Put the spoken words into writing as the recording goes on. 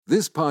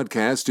This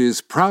podcast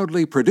is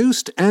proudly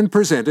produced and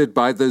presented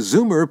by the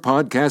Zoomer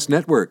Podcast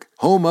Network,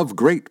 home of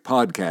great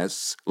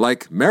podcasts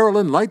like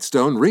Marilyn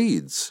Lightstone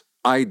Reads,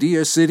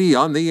 Idea City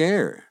on the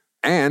Air,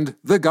 and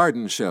The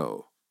Garden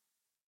Show.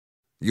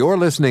 You're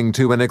listening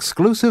to an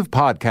exclusive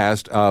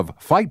podcast of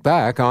Fight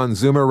Back on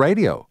Zoomer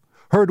Radio,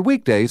 heard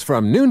weekdays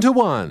from noon to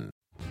 1.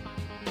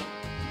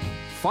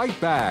 Fight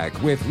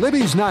Back with Libby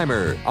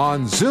Znaimer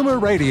on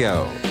Zoomer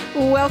Radio.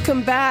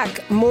 Welcome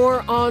back.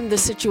 More on the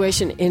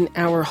situation in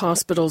our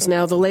hospitals.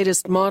 Now, the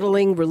latest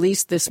modeling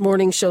released this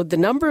morning showed the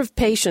number of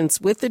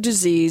patients with the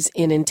disease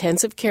in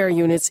intensive care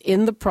units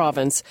in the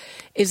province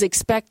is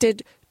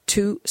expected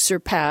to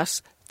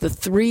surpass the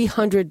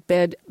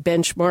 300-bed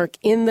benchmark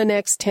in the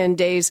next 10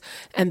 days,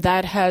 and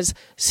that has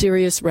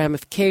serious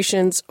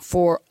ramifications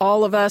for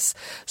all of us.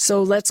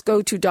 So let's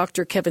go to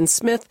Dr. Kevin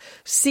Smith,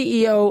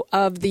 CEO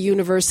of the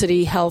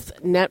University Health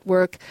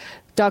Network.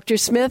 Dr.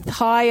 Smith,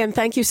 hi, and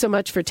thank you so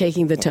much for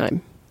taking the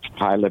time.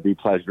 Hi, Libby.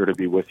 Pleasure to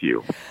be with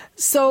you.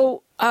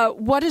 So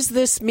what does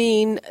this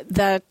mean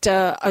that,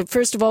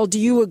 first of all, do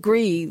you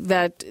agree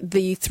that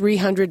the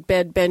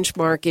 300-bed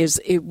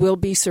benchmark it will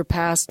be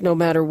surpassed no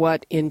matter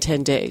what in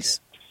 10 days?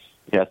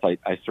 Yes, I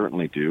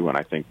certainly do, and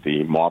I think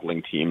the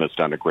modeling team has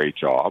done a great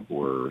job.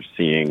 We're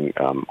seeing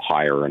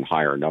higher and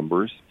higher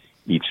numbers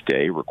each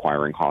day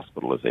requiring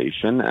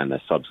hospitalization, and a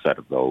subset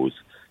of those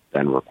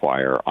then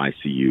require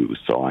ICU.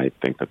 So I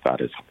think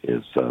that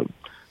is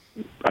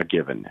a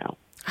given now.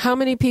 How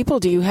many people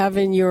do you have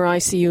in your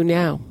ICU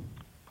now?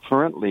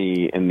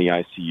 Currently in the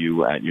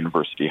ICU at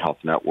University Health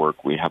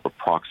Network, we have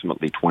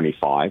approximately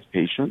 25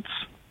 patients,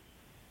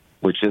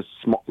 which is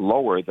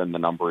lower than the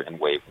number in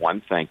Wave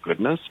 1, thank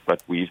goodness,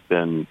 but we've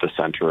been the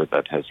center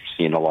that has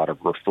seen a lot of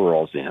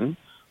referrals in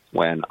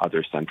when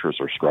other centers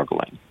are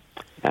struggling.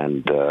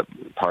 And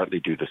partly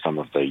due to some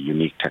of the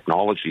unique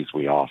technologies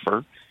we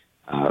offer,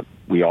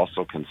 we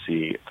also can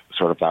see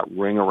sort of that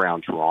ring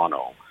around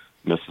Toronto,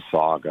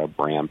 Mississauga,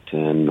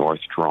 Brampton,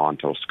 North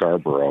Toronto,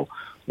 Scarborough,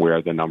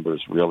 where the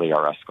numbers really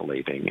are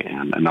escalating,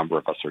 and a number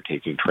of us are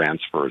taking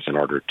transfers in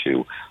order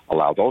to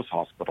allow those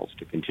hospitals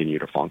to continue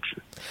to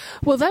function.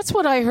 Well, that's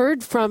what I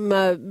heard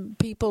from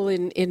people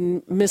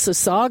in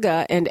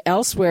Mississauga and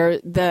elsewhere,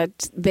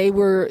 that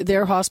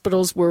their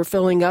hospitals were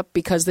filling up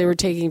because they were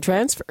taking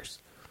transfers.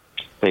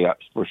 Yeah,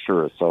 for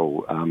sure.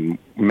 So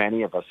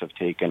many of us have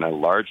taken a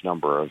large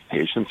number of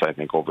patients. I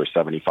think over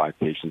 75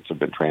 patients have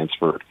been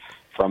transferred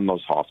from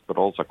those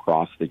hospitals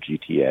across the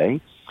GTA.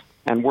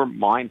 And we're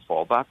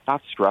mindful that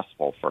that's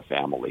stressful for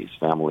families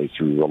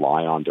who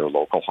rely on their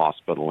local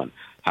hospital and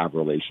have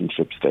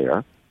relationships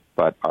there,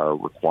 but are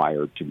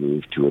required to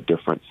move to a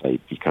different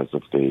site because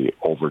of the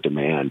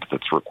over-demand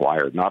that's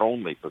required, not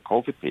only for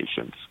COVID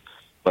patients,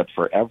 but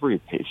for every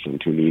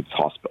patient who needs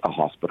a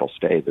hospital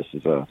stay. This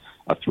is a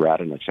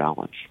threat and a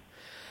challenge.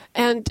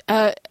 And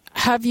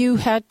have you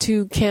had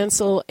to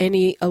cancel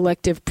any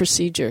elective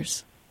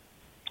procedures?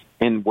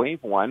 In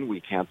Wave 1, we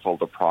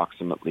canceled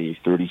approximately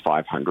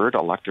 3,500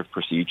 elective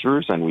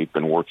procedures, and we've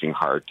been working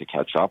hard to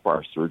catch up.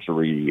 Our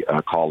surgery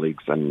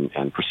colleagues and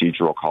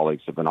procedural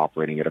colleagues have been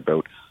operating at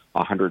about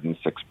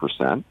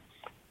 106%.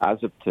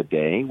 As of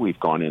today, we've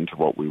gone into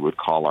what we would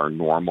call our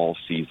normal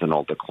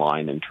seasonal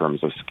decline in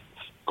terms of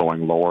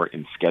going lower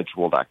in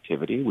scheduled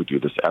activity. We do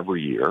this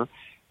every year.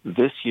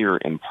 This year,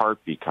 in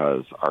part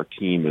because our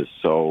team is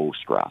so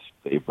stressed.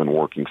 They've been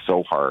working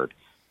so hard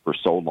for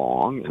so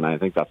long, and I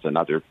think that's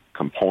another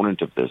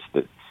component of this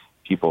that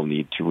people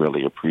need to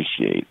really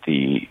appreciate.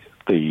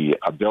 The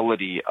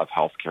ability of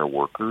healthcare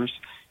workers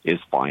is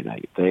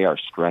finite. They are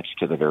stretched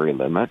to the very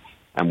limit,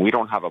 and we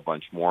don't have a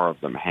bunch more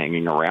of them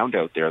hanging around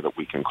out there that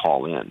we can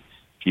call in.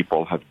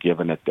 People have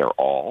given it their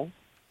all,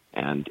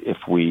 and if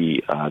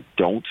we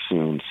don't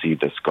soon see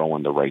this go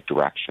in the right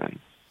direction,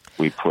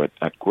 we put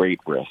at great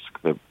risk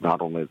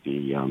not only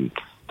the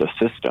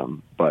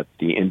system, but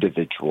the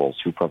individuals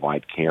who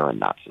provide care in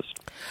that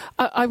system.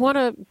 I want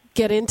to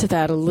get into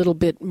that a little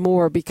bit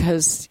more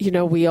because,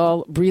 we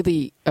all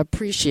really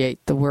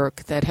appreciate the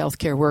work that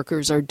healthcare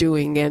workers are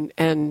doing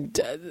and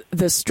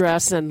the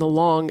stress and the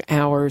long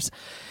hours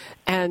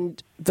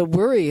and the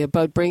worry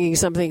about bringing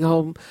something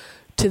home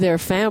to their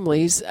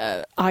families.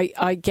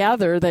 I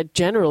gather that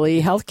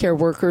generally healthcare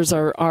workers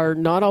are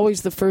not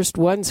always the first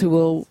ones who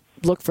will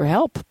look for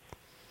help.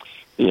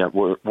 Yeah,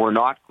 we're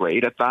not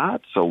great at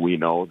that, so we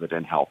know that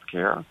in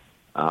healthcare,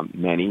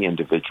 many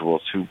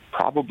individuals who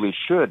probably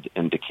should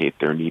indicate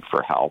their need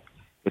for help,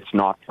 it's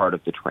not part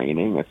of the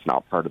training, it's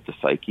not part of the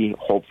psyche.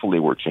 Hopefully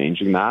we're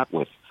changing that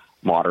with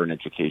modern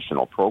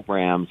educational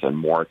programs and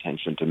more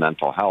attention to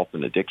mental health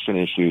and addiction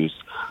issues,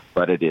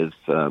 but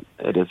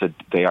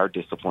they are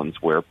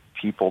disciplines where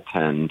people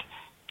tend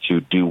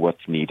to do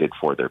what's needed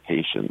for their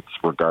patients,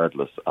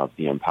 regardless of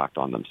the impact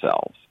on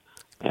themselves.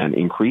 And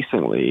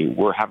increasingly,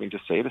 we're having to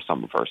say to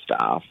some of our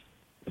staff,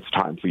 it's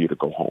time for you to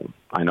go home.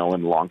 I know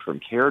in long-term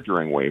care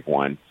during Wave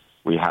 1,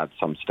 we had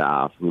some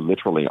staff who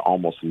literally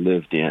almost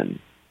lived in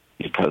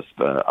because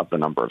of the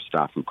number of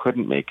staff who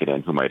couldn't make it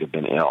in, who might have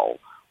been ill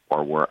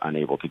or were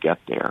unable to get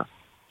there.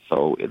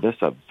 So this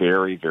is a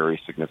very,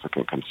 very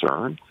significant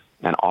concern.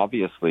 And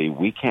obviously,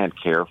 we can't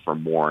care for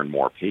more and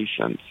more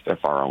patients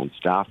if our own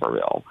staff are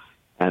ill.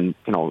 And,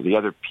 the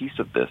other piece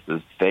of this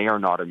is they are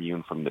not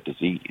immune from the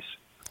disease,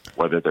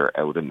 whether they're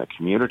out in the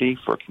community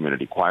for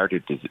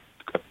community-acquired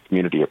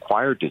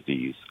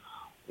disease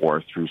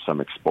or through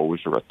some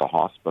exposure at the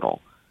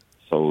hospital.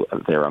 So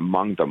they're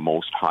among the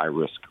most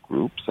high-risk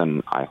groups,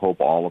 and I hope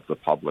all of the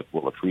public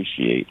will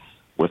appreciate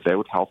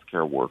without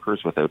healthcare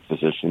workers, without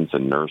physicians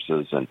and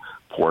nurses and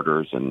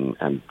porters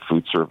and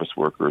food service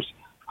workers,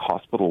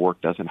 hospital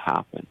work doesn't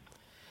happen.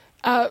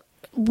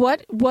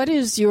 What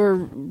is your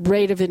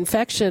rate of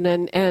infection,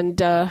 and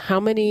how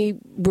many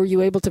were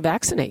you able to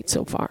vaccinate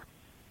so far?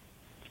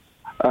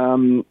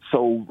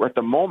 So at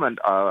the moment,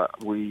 our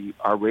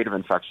rate of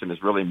infection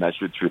is really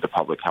measured through the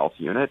public health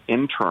unit,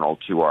 internal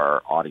to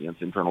our audience,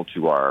 internal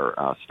to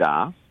our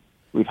staff.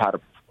 We've had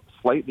a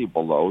slightly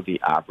below the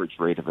average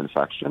rate of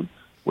infection,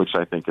 which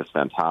I think is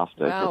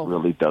fantastic. Wow. It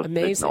really does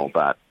Amazing. signal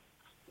that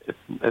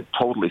it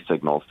totally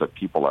signals that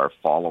people are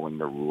following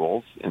the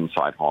rules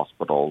inside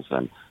hospitals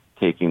and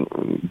taking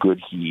good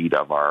heed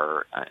of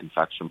our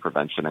infection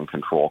prevention and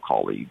control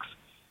colleagues.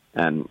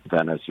 And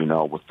then, as you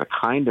know, with the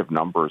kind of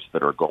numbers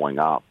that are going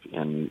up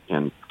in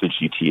the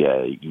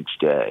GTA each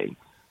day,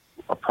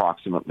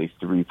 approximately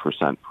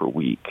 3% per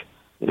week,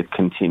 it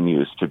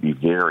continues to be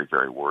very,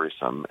 very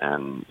worrisome.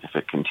 And if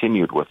it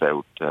continued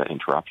without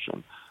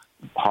interruption,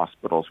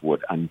 hospitals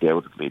would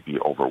undoubtedly be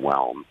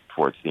overwhelmed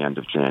towards the end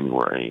of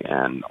January,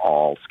 and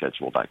all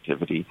scheduled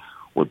activity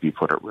would be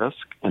put at risk.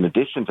 In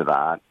addition to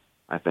that,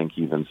 I think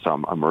even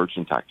some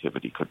emergent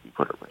activity could be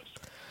put at risk.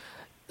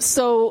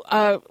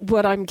 So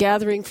what I'm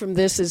gathering from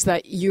this is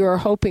that you're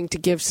hoping to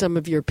give some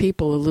of your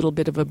people a little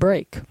bit of a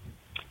break.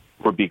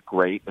 It would be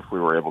great if we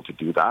were able to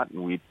do that,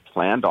 and we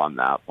planned on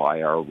that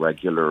by our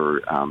regular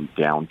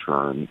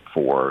downturn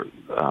for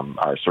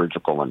our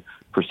surgical and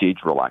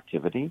procedural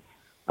activity.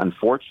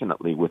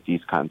 Unfortunately, with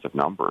these kinds of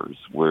numbers,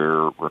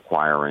 we're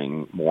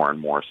requiring more and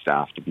more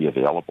staff to be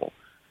available.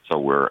 So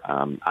we're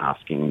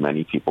asking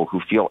many people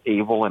who feel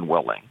able and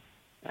willing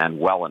and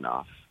well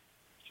enough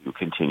to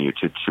continue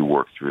to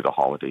work through the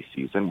holiday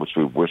season, which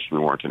we wish we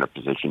weren't in a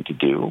position to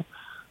do.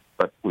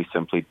 But we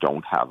simply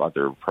don't have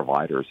other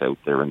providers out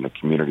there in the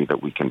community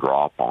that we can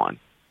draw upon.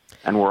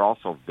 And we're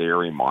also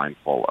very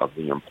mindful of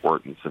the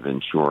importance of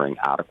ensuring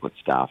adequate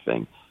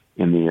staffing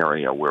in the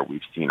area where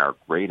we've seen our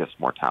greatest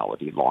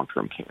mortality,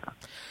 long-term care.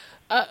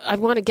 I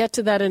want to get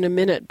to that in a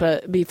minute,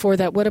 but before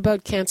that, what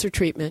about cancer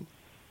treatment?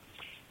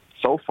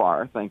 So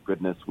far, thank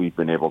goodness, we've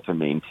been able to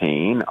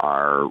maintain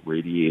our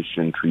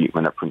radiation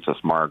treatment at Princess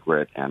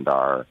Margaret and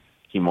our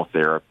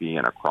chemotherapy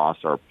and across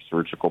our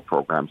surgical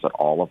programs at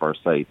all of our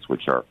sites,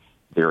 which are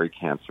very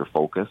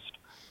cancer-focused,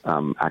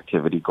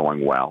 activity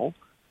going well.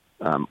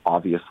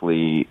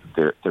 Obviously,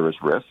 there is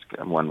risk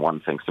when one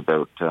thinks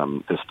about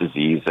this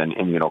disease and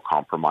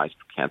immunocompromised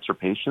cancer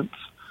patients.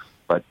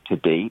 But to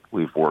date,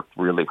 we've worked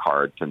really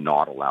hard to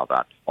not allow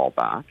that to fall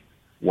back.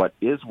 What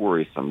is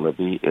worrisome,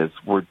 Libby, is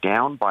we're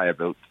down by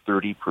about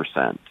 30%,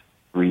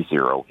 30,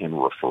 in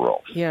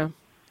referrals. Yeah.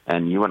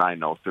 And you and I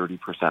know 30%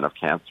 of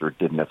cancer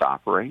didn't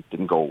evaporate,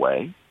 didn't go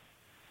away,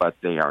 but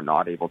they are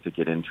not able to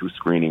get into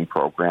screening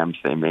programs.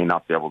 They may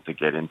not be able to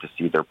get in to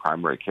see their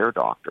primary care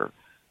doctor.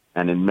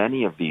 And in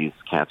many of these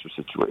cancer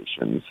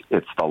situations,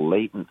 it's the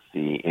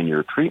latency in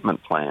your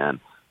treatment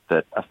plan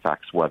that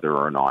affects whether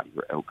or not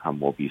your outcome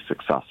will be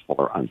successful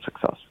or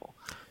unsuccessful.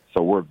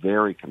 So we're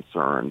very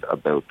concerned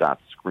about that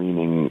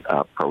screening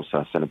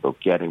process and about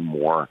getting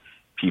more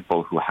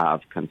people who have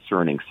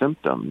concerning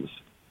symptoms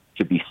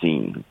to be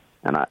seen.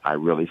 And I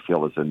really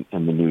feel as in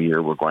the new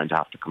year, we're going to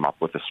have to come up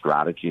with a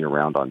strategy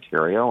around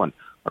Ontario and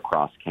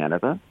across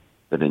Canada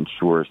that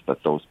ensures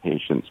that those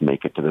patients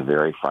make it to the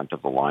very front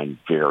of the line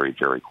very,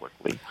 very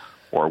quickly,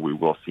 or we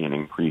will see an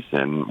increase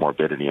in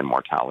morbidity and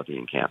mortality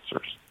in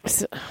cancers.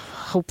 So,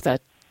 hope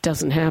that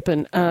doesn't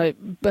happen.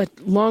 But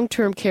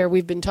long-term care,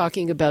 we've been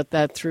talking about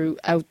that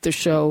throughout the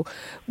show.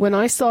 When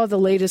I saw the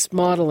latest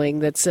modeling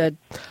that said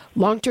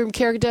long-term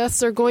care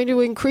deaths are going to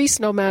increase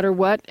no matter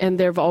what, and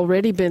there have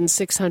already been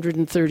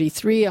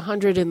 633,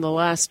 100 in the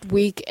last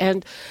week.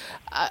 And,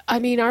 I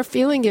mean, our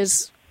feeling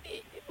is,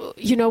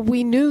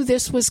 we knew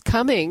this was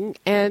coming,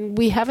 and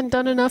we haven't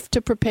done enough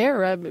to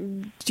prepare.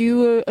 Do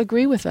you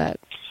agree with that?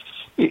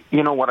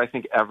 You know what? I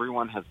think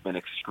everyone has been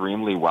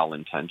extremely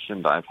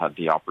well-intentioned. I've had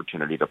the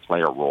opportunity to play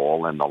a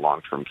role in the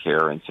long-term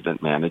care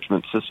incident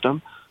management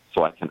system,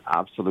 so I can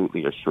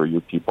absolutely assure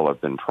you people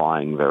have been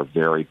trying their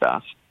very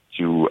best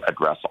to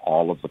address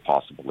all of the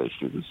possible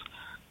issues.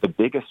 The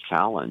biggest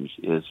challenge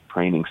is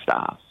training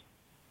staff.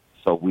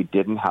 So we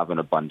didn't have an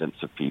abundance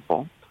of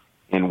people.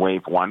 In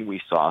Wave 1, we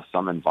saw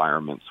some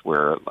environments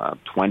where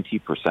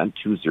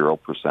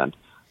 20%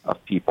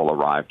 of people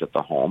arrived at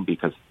the home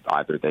because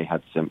either they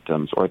had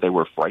symptoms or they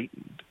were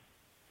frightened.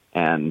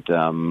 And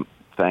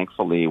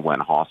thankfully, when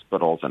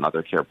hospitals and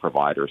other care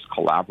providers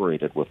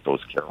collaborated with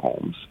those care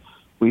homes,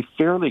 we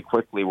fairly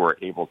quickly were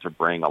able to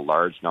bring a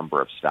large number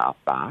of staff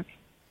back.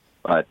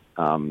 But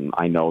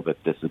I know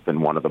that this has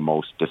been one of the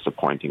most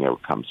disappointing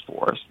outcomes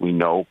for us. We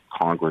know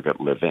congregate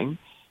living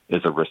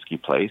is a risky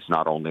place,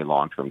 not only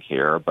long-term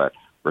care, but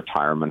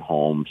retirement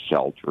homes,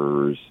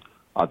 shelters,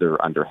 other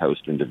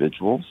underhoused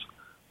individuals.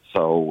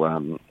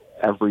 So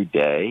every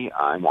day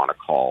I'm on a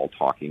call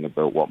talking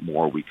about what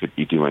more we could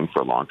be doing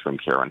for long-term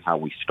care and how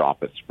we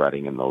stop it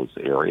spreading in those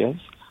areas.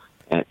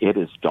 And it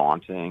is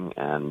daunting,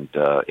 and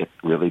it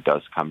really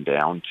does come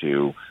down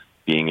to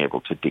being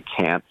able to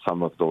decant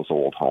some of those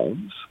old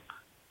homes,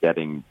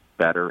 getting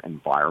better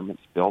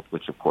environments built,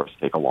 which of course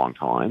take a long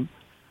time.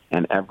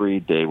 And every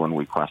day when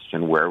we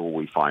question where will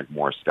we find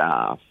more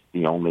staff,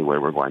 the only way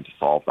we're going to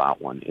solve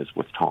that one is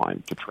with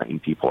time to train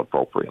people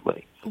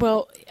appropriately.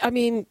 Well, I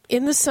mean,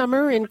 in the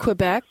summer in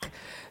Quebec,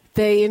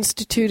 they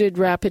instituted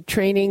rapid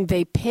training.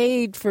 They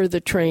paid for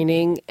the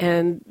training,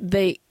 and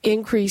they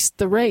increased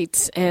the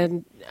rates.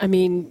 And, I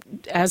mean,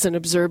 as an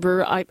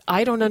observer,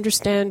 I don't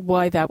understand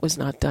why that was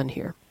not done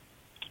here.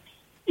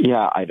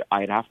 Yeah,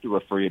 I'd have to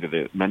refer you to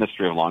the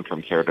Ministry of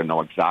Long-Term Care to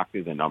know exactly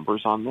the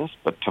numbers on this.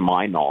 But to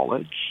my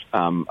knowledge,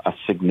 a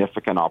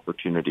significant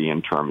opportunity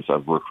in terms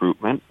of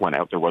recruitment went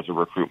out. There was a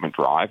recruitment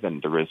drive,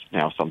 and there is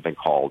now something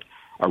called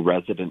a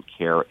resident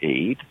care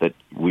aid that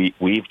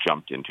we've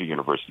jumped into,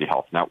 University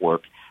Health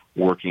Network,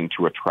 working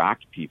to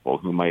attract people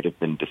who might have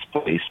been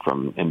displaced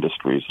from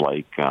industries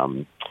like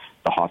the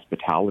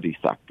hospitality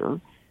sector.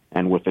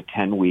 And with a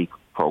 10-week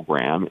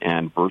program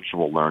and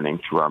virtual learning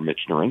through our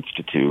Michener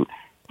Institute,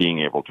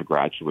 being able to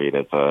graduate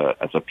as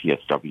a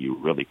PSW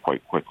really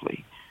quite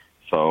quickly.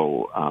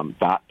 So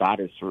that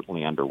is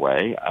certainly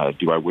underway.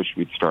 Do I wish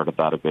we'd started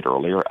that a bit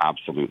earlier?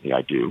 Absolutely,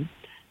 I do.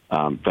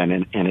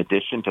 Then in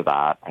addition to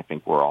that, I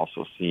think we're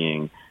also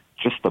seeing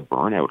just the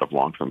burnout of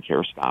long-term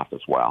care staff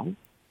as well.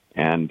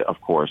 And, of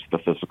course, the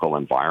physical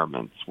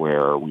environments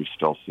where we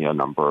still see a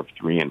number of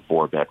 3- and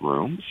 4-bed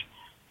rooms.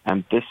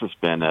 And this has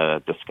been a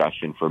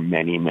discussion for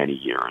many, many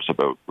years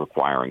about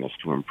requiring us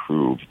to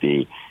improve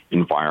the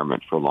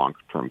environment for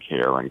long-term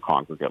care and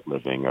congregate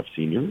living of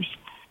seniors.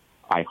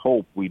 I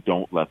hope we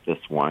don't let this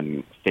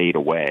one fade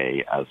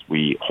away as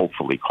we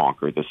hopefully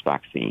conquer this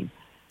vaccine.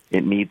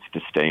 It needs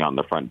to stay on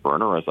the front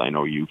burner, as I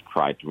know you've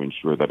tried to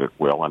ensure that it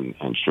will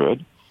and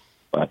should.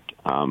 But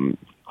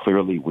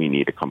clearly we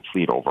need a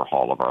complete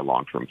overhaul of our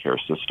long-term care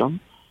system.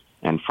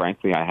 And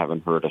frankly, I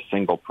haven't heard a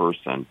single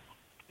person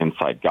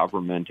inside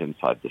government,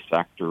 inside the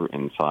sector,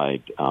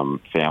 inside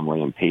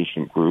family and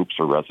patient groups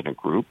or resident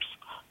groups,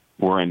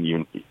 we're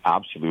in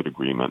absolute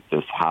agreement.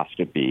 This has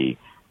to be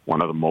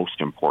one of the most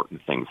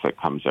important things that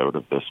comes out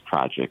of this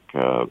tragic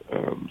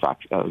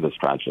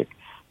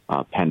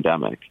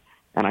pandemic.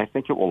 And I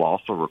think it will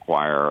also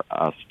require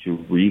us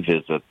to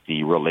revisit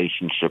the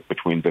relationship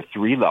between the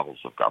 3 levels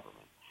of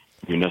government,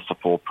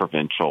 municipal,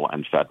 provincial,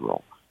 and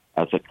federal,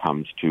 as it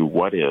comes to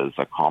what is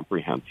a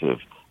comprehensive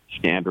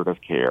standard of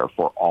care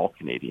for all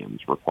Canadians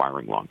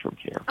requiring long-term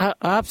care.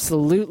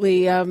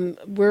 Absolutely.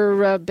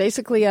 We're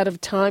basically out of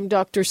time.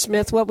 Dr.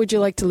 Smith, what would you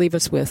like to leave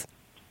us with?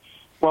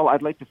 Well,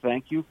 I'd like to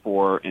thank you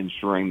for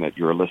ensuring that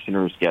your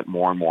listeners get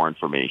more and more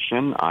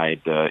information.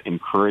 I'd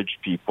encourage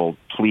people,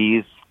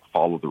 please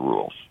follow the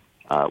rules.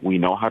 We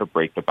know how to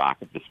break the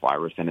back of this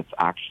virus, and it's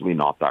actually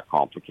not that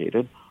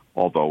complicated,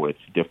 although it's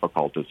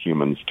difficult as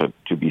humans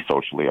to be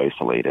socially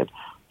isolated.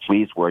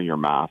 Please wear your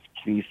mask.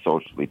 Please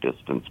socially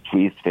distance.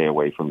 Please stay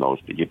away from those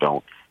that you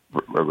don't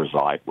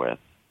reside with.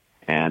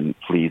 And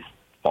please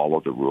follow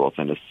the rules.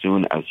 And as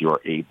soon as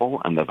you're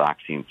able and the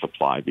vaccine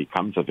supply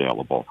becomes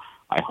available,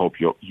 I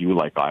hope you,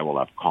 like I, will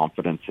have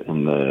confidence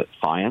in the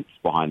science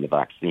behind the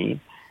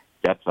vaccine,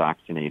 get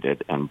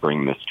vaccinated, and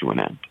bring this to an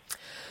end.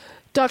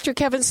 Dr.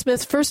 Kevin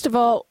Smith, first of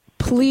all,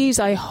 please,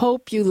 I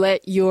hope you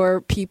let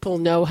your people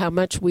know how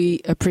much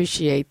we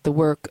appreciate the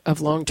work of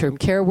long-term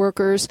care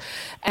workers.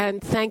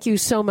 And thank you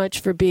so much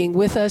for being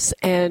with us,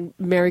 and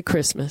Merry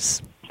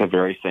Christmas. The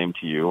very same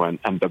to you. And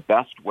the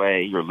best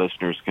way your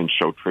listeners can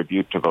show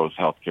tribute to those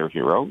healthcare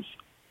heroes,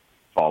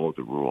 follow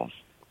the rules.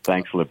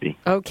 Thanks, Libby.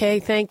 Okay,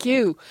 thank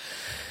you.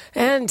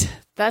 And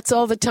that's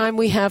all the time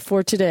we have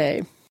for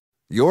today.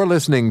 You're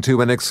listening to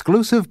an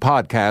exclusive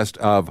podcast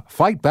of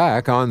Fight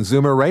Back on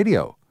Zoomer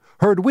Radio.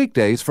 Heard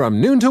weekdays from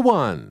noon to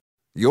 1.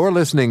 You're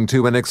listening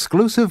to an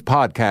exclusive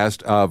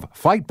podcast of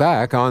Fight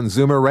Back on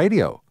Zoomer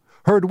Radio.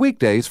 Heard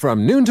weekdays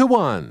from noon to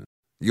 1.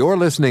 You're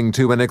listening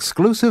to an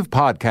exclusive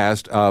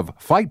podcast of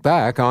Fight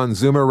Back on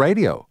Zoomer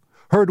Radio.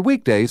 Heard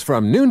weekdays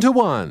from noon to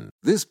 1.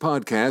 This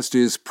podcast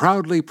is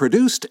proudly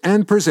produced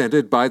and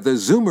presented by the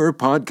Zoomer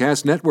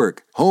Podcast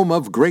Network, home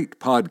of great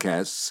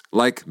podcasts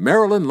like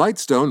Marilyn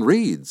Lightstone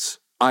Reads,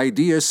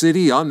 Idea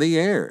City on the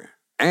Air,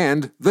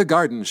 and The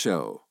Garden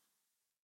Show.